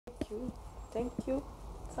you, thank you,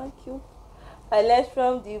 thank you. I learned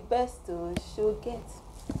from the best to show get.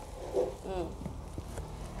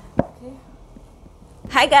 Okay.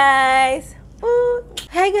 Hi guys. Ooh.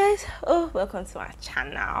 Hi guys. Oh, welcome to our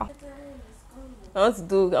channel. I want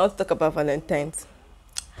to talk about Valentines.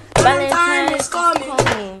 Valentines is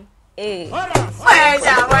coming. Hey.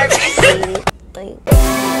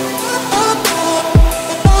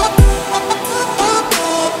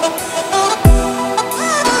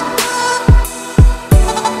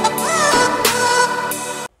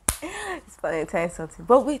 It's Valentine's something.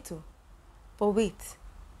 But wait.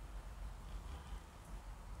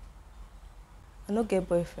 I don't get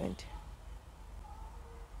boyfriend.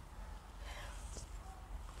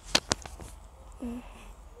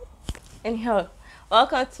 Anyhow,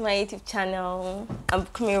 welcome to my YouTube channel. I'm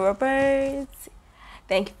Kumi Roberts.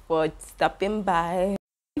 Thank you for stopping by.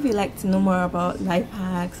 If you'd like to know more about life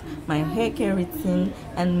hacks, my hair care routine,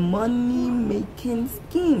 and money making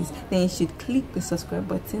schemes, then you should click the subscribe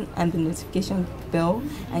button and the notification bell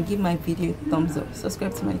and give my video a thumbs up.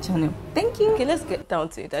 Subscribe to my channel. Thank you. Okay, let's get down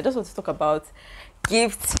to it. I just want to talk about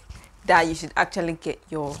gifts that you should actually get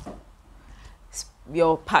your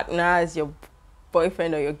partners, your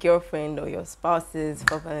boyfriend or your girlfriend or your spouses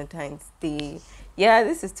for Valentine's Day. Yeah,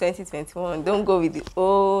 this is 2021. Don't go with the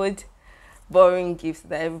old boring gifts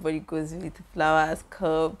that everybody goes with: flowers,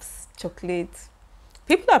 cups, chocolate.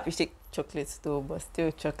 People appreciate chocolates though, but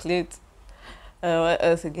still chocolate. What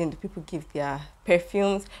else again? Do people give their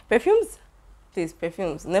perfumes? Please,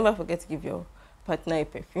 perfumes. Never forget to give your partner a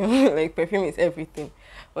perfume. Like, perfume is everything.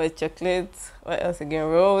 But chocolate. What else again?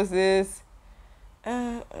 Roses.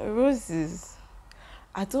 Roses.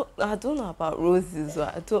 I don't know about roses.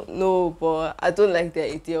 I don't know, but I don't like the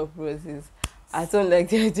idea of roses. I don't like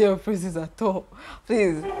the idea of roses at all.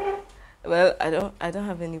 Please. Well, I don't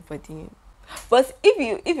have anybody. But if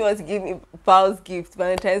you want to give me Val's gift,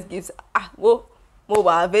 Valentine's gifts, I'm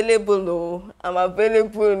available.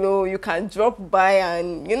 You can drop by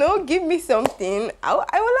and give me something. I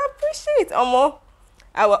will appreciate.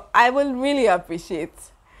 I will really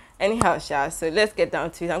appreciate. Anyhow, so let's get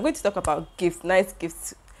down to it. I'm going to talk about gifts, nice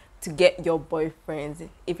gifts to get your boyfriend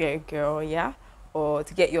if you're a girl, yeah, or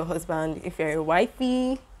to get your husband if you're a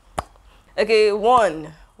wifey. Okay,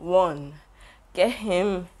 one, get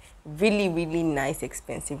him really, really nice,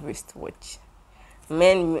 expensive wristwatch.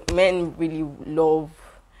 Men don't really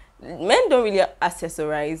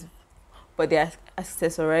accessorize, but they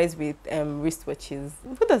accessorize with wristwatches.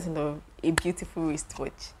 Who doesn't love a beautiful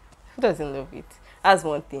wristwatch? Who doesn't love it? That's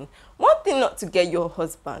one thing. One thing not to get your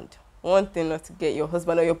husband. One thing not to get your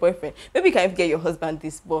husband or your boyfriend. Maybe you can even get your husband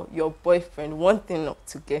this, but your boyfriend, one thing not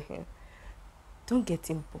to get him. Don't get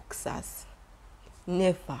him boxers.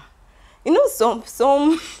 Never. Some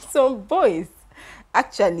boys,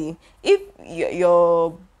 actually, if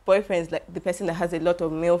your boyfriend is like the person that has a lot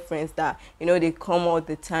of male friends that, they come all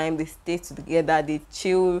the time, they stay together, they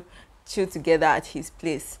chill together at his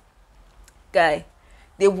place. Guy,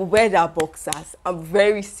 they will wear their boxers. I'm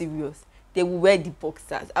very serious. They will wear the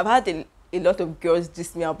boxers. I've had a lot of girls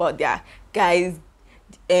diss me about their guys.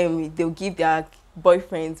 They'll give their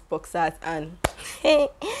boyfriends boxers and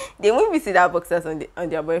they won't visit their boxers on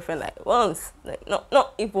their boyfriend like once. Like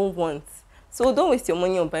not even once. So don't waste your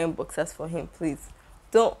money on buying boxers for him, please.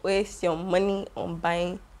 Don't waste your money on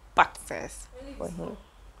buying boxers for him.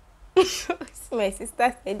 My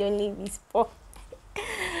sister said don't leave his poor.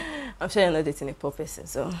 I'm sure you're not dating a poor person,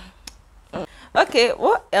 so. Okay,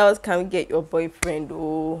 what else can we get your boyfriend?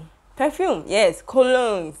 Oh, perfume. Yes,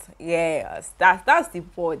 colognes. Yes, that's the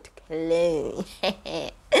word. Cologne.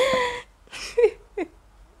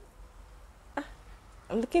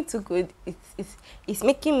 I'm looking too good. It's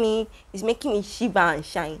making me shiver and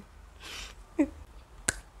shine.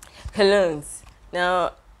 Colognes.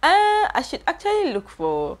 Now, I should actually look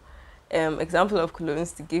for example of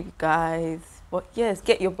colognes to give guys. But yes,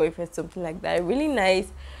 get your boyfriend something like that. Really nice,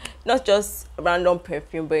 not just random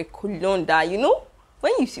perfume, but a cologne that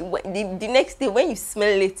when you see the next day when you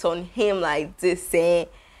smell it on him like this,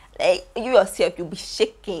 like you yourself, you'll be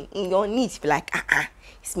shaking in your knees, be like,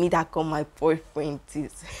 it's me that got my boyfriend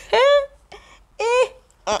this.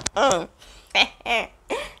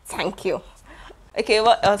 Thank you. Okay,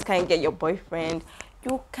 what else can you get your boyfriend?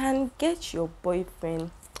 You can get your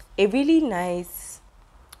boyfriend a really nice,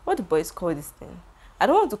 what do boys call this thing? I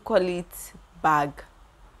don't want to call it bag,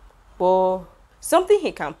 but something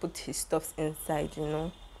he can put his stuff inside,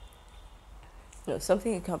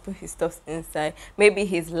 something he can put his stuff inside. Maybe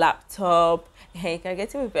his laptop. Hey, you can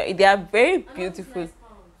get him. They are very beautiful.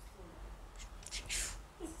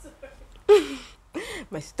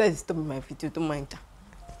 My sister is stopping my video. Don't mind her.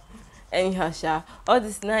 Anyhow, sha, all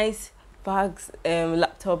these nice bags,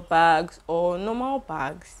 laptop bags or normal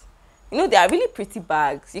bags. You know, they are really pretty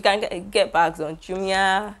bags. You can get bags on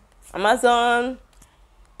Jumia, Amazon,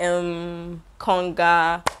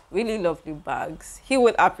 Konga, really lovely bags. He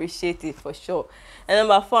would appreciate it for sure. And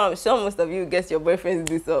number four, I'm sure most of you guess your boyfriend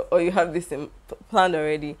this, or you have this in planned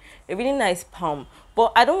already. A really nice palm.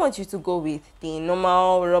 But I don't want you to go with the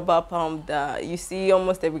normal rubber palm that you see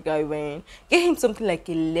almost every guy wearing. Get him something like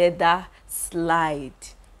a leather slide.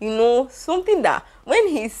 You know, something that when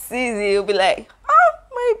he sees it, he'll be like, "Ah,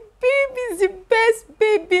 my baby is the best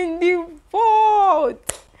baby in the world."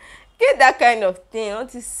 Get that kind of thing. All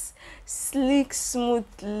this sleek, smooth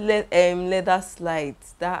leather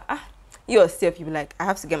slides that you yourself, you'll be like, I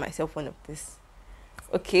have to get myself one of this.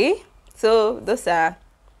 Okay, so those are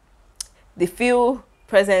the few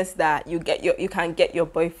presents that you can get your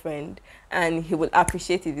boyfriend, and he will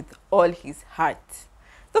appreciate it with all his heart.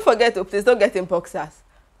 Don't forget to please don't get him boxers.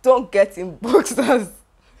 Don't get him boxers.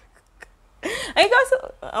 And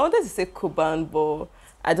also, I wanted to say Cuban, but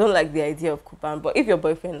I don't like the idea of Cuban. But if your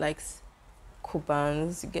boyfriend likes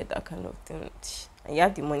Cubans, you get that kind of thing, and you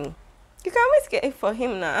have the money, you can always get it for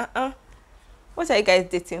him now. What are you guys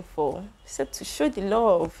dating for? Except to show the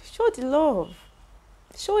love. Show the love.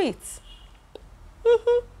 Show it.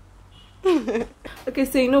 Okay,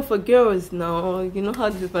 so you know, for girls now, you know how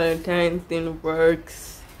this Valentine thing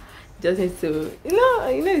works. Just need to, you know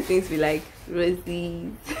the things we like: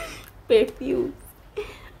 roses, perfume,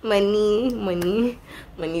 money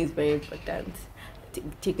is very important.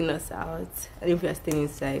 Taking us out, and if we are staying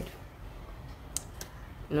inside,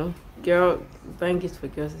 you know, buying gifts for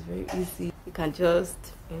girls is very easy. You can just,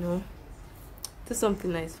 you know, do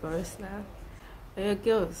something nice for us now. For your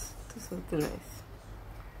girls, do something nice.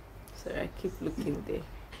 Sorry, I keep looking there.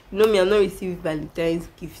 You know me, I'm not receiving Valentine's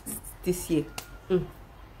gifts this year.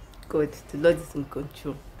 God, the Lord is in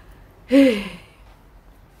control. Nyasha,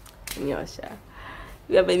 if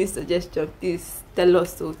you have any suggestion, please tell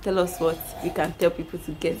us. So tell us what we can tell people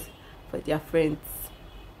to get for their friends.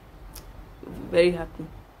 We'll be very happy.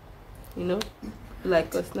 You know,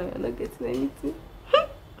 like us now, you're not getting anything.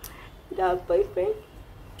 Without boyfriend.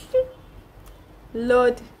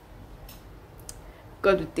 Lord,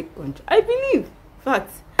 God will take control. I believe. In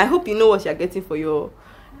fact, I hope you know what you're getting for your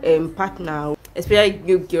partner, especially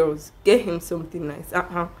you girls. Get him something nice.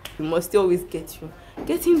 You must always get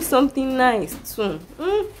him something nice too.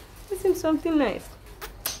 Get him something nice.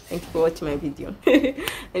 Thank you for watching my video.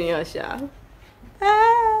 Anyhow,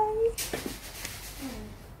 bye.